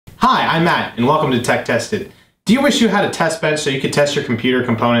Hi, I'm Matt, and welcome to Tech Tested. Do you wish you had a test bench so you could test your computer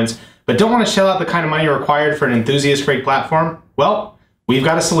components, but don't want to shell out the kind of money required for an enthusiast-grade platform? Well, we've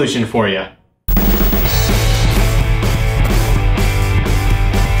got a solution for you.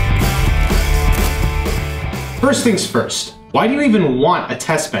 First things first, why do you even want a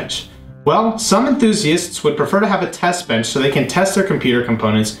test bench? Well, some enthusiasts would prefer to have a test bench so they can test their computer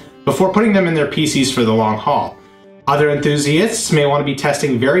components before putting them in their PCs for the long haul. Other enthusiasts may want to be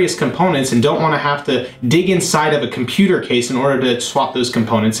testing various components and don't want to have to dig inside of a computer case in order to swap those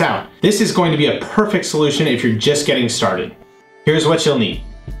components out. This is going to be a perfect solution if you're just getting started. Here's what you'll need.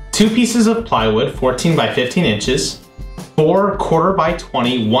 2 pieces of plywood, 14 by 15 inches, 4 1/4 by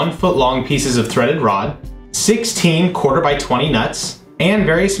 20 1-foot long pieces of threaded rod, 16 1/4 by 20 nuts, and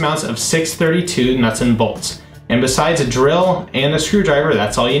various amounts of 632 nuts and bolts. And besides a drill and a screwdriver,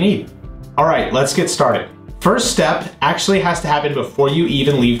 that's all you need. Alright, let's get started. First step actually has to happen before you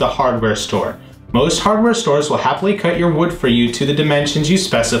even leave the hardware store. Most hardware stores will happily cut your wood for you to the dimensions you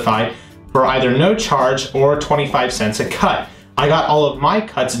specify for either no charge or 25 cents a cut. I got all of my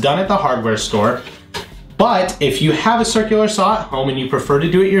cuts done at the hardware store, but if you have a circular saw at home and you prefer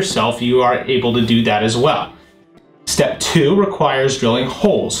to do it yourself, you are able to do that as well. Step 2 requires drilling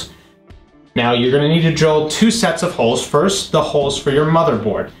holes. Now you're going to need to drill 2 sets of holes. First, the holes for your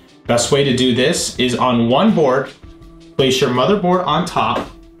motherboard. Best way to do this is on one board, place your motherboard on top,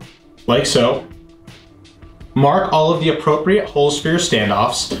 like so. Mark all of the appropriate holes for your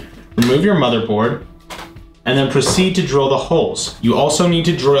standoffs, remove your motherboard, and then proceed to drill the holes. You also need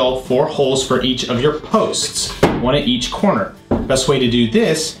to drill 4 holes for each of your posts, 1 at each corner. Best way to do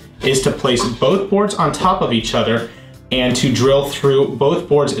this is to place both boards on top of each other and to drill through both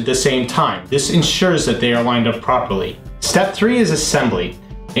boards at the same time. This ensures that they are lined up properly. Step 3 is assembly.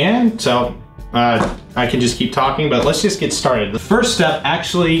 And so, I can just keep talking, but let's just get started. The first step,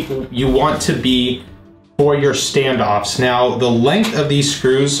 actually, you want to be for your standoffs. Now, the length of these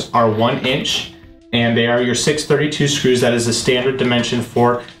screws are 1 inch, and they are your 632 screws. That is the standard dimension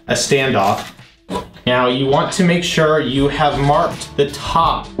for a standoff. Now, you want to make sure you have marked the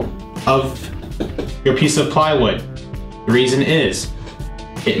top of your piece of plywood. The reason is,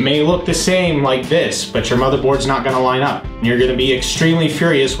 it may look the same like this, but your motherboard's not going to line up. And you're going to be extremely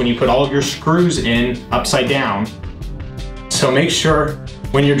furious when you put all of your screws in upside down. So make sure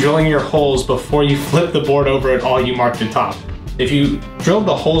when you're drilling your holes before you flip the board over at all, you mark the top. If you drilled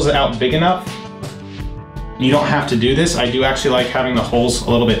the holes out big enough, you don't have to do this. I do actually like having the holes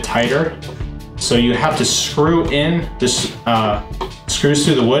a little bit tighter. So you have to screw in this screws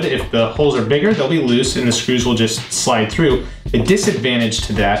through the wood. If the holes are bigger, they'll be loose and the screws will just slide through. The disadvantage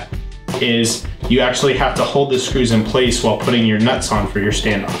to that is you actually have to hold the screws in place while putting your nuts on for your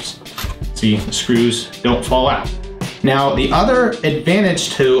standoffs. See, the screws don't fall out. Now, the other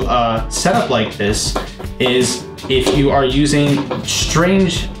advantage to a setup like this is if you are using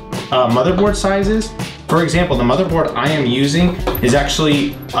strange motherboard sizes. For example, the motherboard I am using is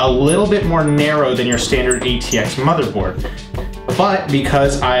actually a little bit more narrow than your standard ATX motherboard. But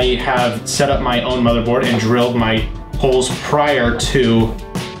because I have set up my own motherboard and drilled my holes prior to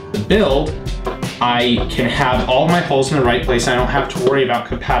the build, I can have all my holes in the right place and I don't have to worry about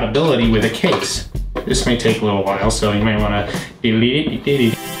compatibility with a case. This may take a little while, so you may want to delete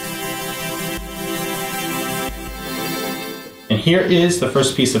it. And here is the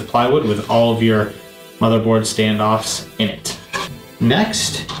first piece of plywood with all of your motherboard standoffs in it.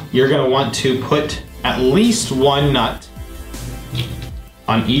 Next, you're going to want to put at least 1 nut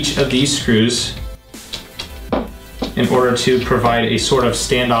on each of these screws in order to provide a sort of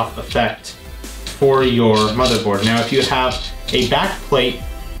standoff effect for your motherboard. Now, if you have a back plate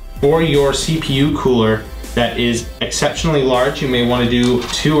for your CPU cooler that is exceptionally large, you may want to do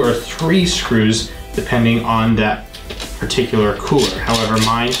 2 or 3 screws depending on that particular cooler. However,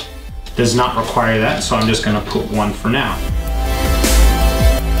 mine does not require that, so I'm just going to put 1 for now.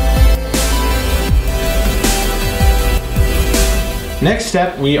 Next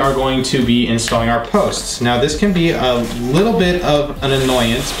step, we are going to be installing our posts. Now, this can be a little bit of an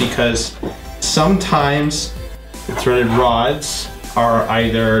annoyance because sometimes the threaded rods are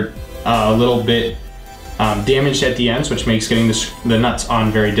either a little bit damaged at the ends, which makes getting the nuts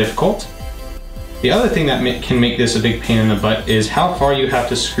on very difficult. The other thing that can make this a big pain in the butt is how far you have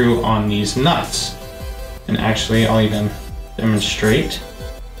to screw on these nuts. And actually, I'll even demonstrate.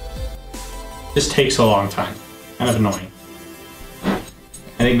 This takes a long time, kind of annoying.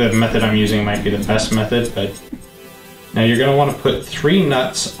 I think the method I'm using might be the best method, but now you're going to want to put 3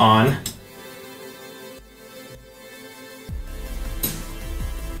 nuts on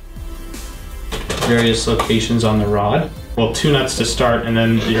various locations on the rod. well, 2 nuts to start, and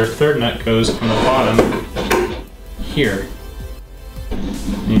then your third nut goes on the bottom here.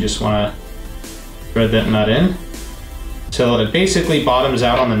 You just want to thread that nut in till it basically bottoms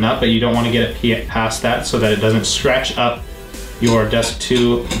out on the nut, but you don't want to get it past that so that it doesn't scratch up your desk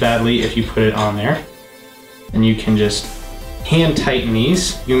too badly if you put it on there. And you can just hand tighten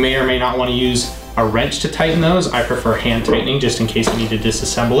these. You may or may not want to use a wrench to tighten those. I prefer hand tightening just in case you need to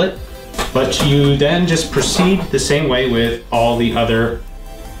disassemble it. But you then just proceed the same way with all the other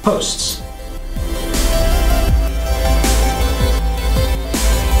posts.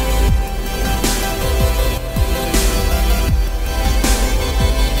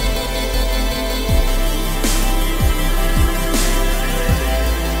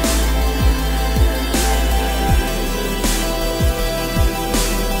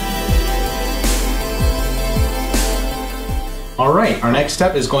 All right, our next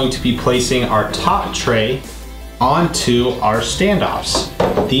step is going to be placing our top tray onto our standoffs.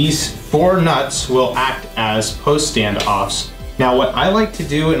 These 4 nuts will act as post standoffs. Now what I like to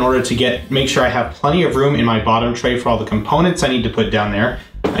do in order to make sure I have plenty of room in my bottom tray for all the components I need to put down there,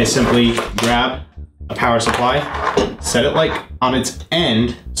 I simply grab a power supply, set it like on its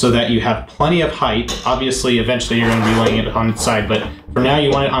end so that you have plenty of height. Obviously, eventually you're going to be laying it on its side, but for now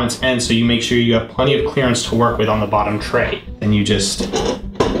you want it on its end so you make sure you have plenty of clearance to work with on the bottom tray. Then you just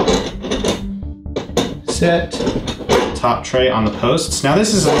set top tray on the posts. Now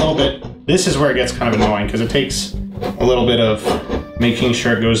this is where it gets kind of annoying because it takes a little bit of making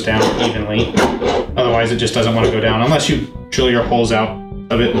sure it goes down evenly. Otherwise it just doesn't want to go down unless you drill your holes out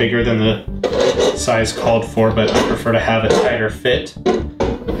a bit bigger than the size called for, but I prefer to have a tighter fit.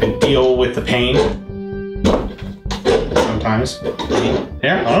 I deal with the pain sometimes.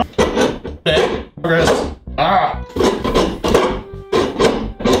 There, hold on. Progress. Ah!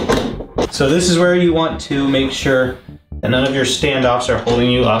 So this is where you want to make sure that none of your standoffs are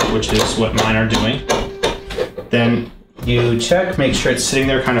holding you up, which is what mine are doing. Then you check, make sure it's sitting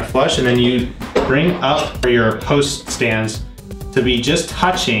there kind of flush, and then you bring up your post stands to be just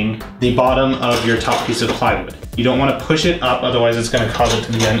touching the bottom of your top piece of plywood. You don't want to push it up, otherwise it's going to cause it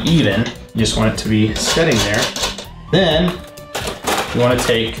to be uneven. You just want it to be sitting there. Then you want to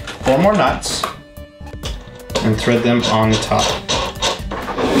take 4 more nuts and thread them on the top.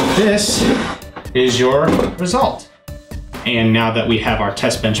 This is your result. And now that we have our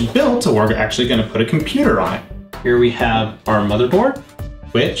test bench built, we're actually going to put a computer on it. Here we have our motherboard,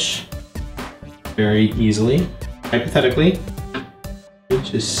 which very easily, hypothetically, would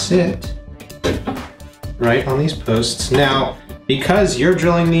just sit right on these posts. Now, because you're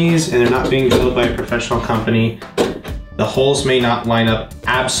drilling these and they're not being drilled by a professional company, the holes may not line up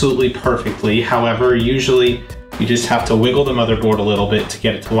absolutely perfectly. However, usually you just have to wiggle the motherboard a little bit to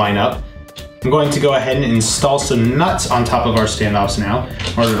get it to line up. I'm going to go ahead and install some nuts on top of our standoffs now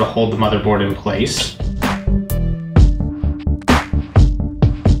in order to hold the motherboard in place.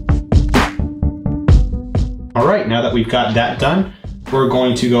 All right, now that we've got that done, we're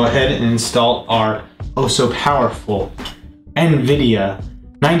going to go ahead and install our oh so powerful Nvidia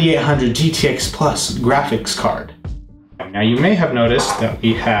 9800 GTX Plus graphics card. Now you may have noticed that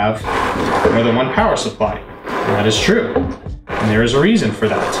we have more than one power supply, and that is true, and there is a reason for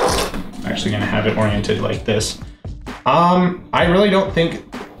that. I'm actually going to have it oriented like this. I really don't think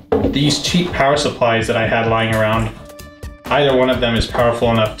these cheap power supplies that I had lying around, either one of them is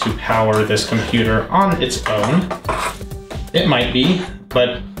powerful enough to power this computer on its own. It might be,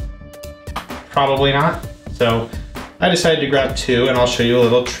 but probably not. So I decided to grab 2, and I'll show you a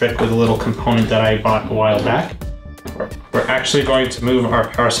little trick with a little component that I bought a while back. We're actually going to move our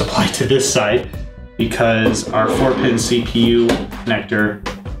power supply to this side because our 4-pin CPU connector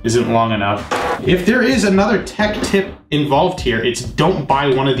isn't long enough. If there is another tech tip involved here, it's don't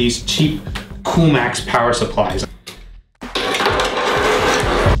buy one of these cheap Coolmax power supplies.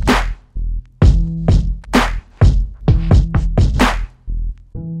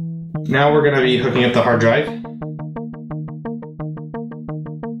 Now we're going to be hooking up the hard drive.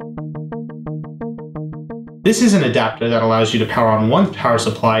 This is an adapter that allows you to power on one power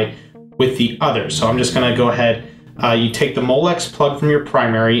supply with the other. So I'm just going to go ahead, you take the Molex plug from your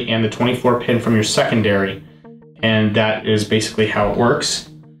primary and the 24 pin from your secondary, and that is basically how it works.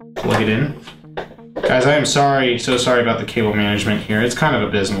 Plug it in. Guys, I am so sorry about the cable management here. It's kind of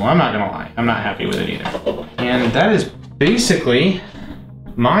abysmal, I'm not going to lie. I'm not happy with it either. And that is basically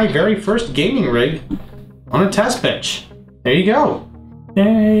my very first gaming rig on a test bench. There you go.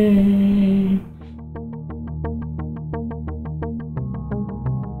 Yay!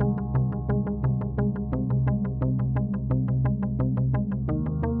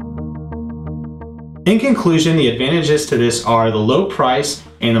 In conclusion, the advantages to this are the low price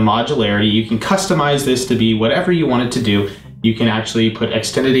and the modularity. You can customize this to be whatever you want it to do. You can actually put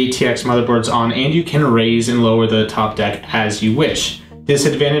extended ATX motherboards on, and you can raise and lower the top deck as you wish.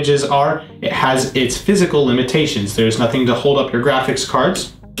 Disadvantages are it has its physical limitations. There's nothing to hold up your graphics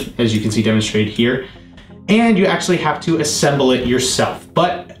cards, as you can see demonstrated here, and you actually have to assemble it yourself.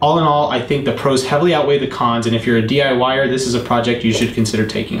 But all in all, I think the pros heavily outweigh the cons, and if you're a DIYer, this is a project you should consider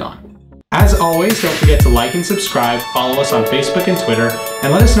taking on. As always, don't forget to like and subscribe, follow us on Facebook and Twitter,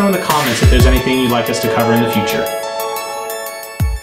 and let us know in the comments if there's anything you'd like us to cover in the future.